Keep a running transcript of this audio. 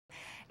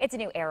It's a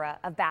new era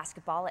of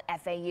basketball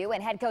at FAU,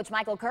 and head coach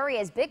Michael Curry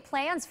has big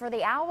plans for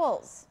the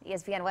Owls.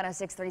 ESPN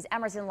 106.3's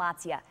Emerson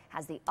Lotzia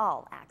has the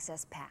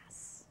all-access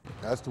pass.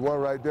 That's the one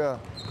right there.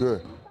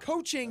 Good.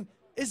 Coaching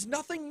is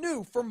nothing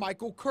new for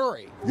Michael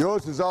Curry.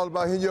 Yours is all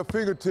about hitting your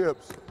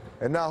fingertips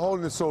and not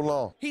holding it so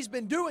long. He's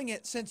been doing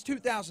it since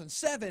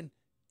 2007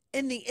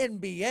 in the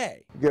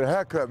NBA. You get a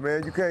haircut,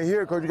 man. You can't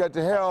hear it because you got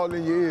your hair all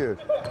in your ears.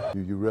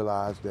 You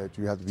realize that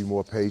you have to be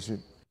more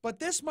patient. But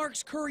this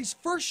marks Curry's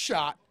first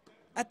shot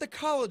at the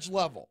college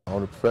level.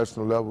 On the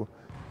professional level,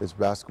 it's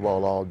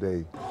basketball all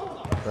day.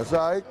 That's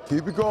all right.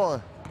 Keep it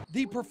going.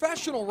 The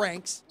professional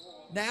ranks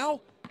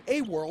now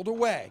a world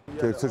away.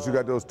 Since you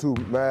got those two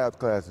math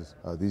classes,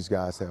 these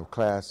guys have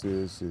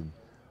classes and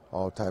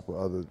all type of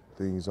other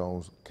things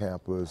on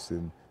campus,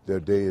 and their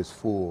day is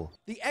full.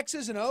 The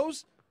X's and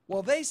O's,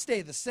 well, they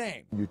stay the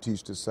same. You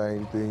teach the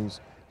same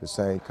things, the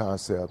same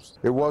concepts.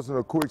 It wasn't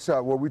a quick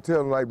shot. What we tell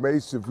them, like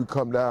Mason, if we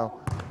come down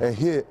and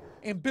hit.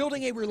 And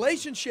building a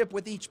relationship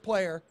with each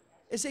player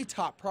is a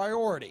top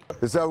priority.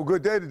 Let's have a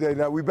good day today.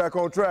 Now we back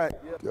on track.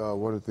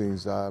 One of the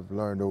things I've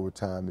learned over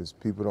time is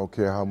people don't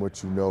care how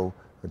much you know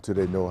until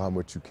they know how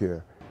much you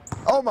care.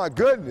 Oh my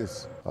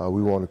goodness!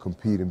 We want to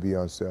compete and be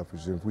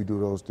unselfish. And if we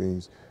do those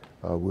things,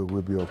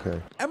 we'll be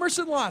okay.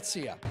 Emerson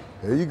Lotzia.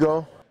 There you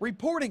go.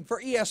 Reporting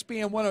for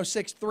ESPN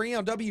 106.3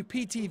 on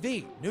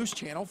WPTV, News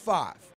Channel 5.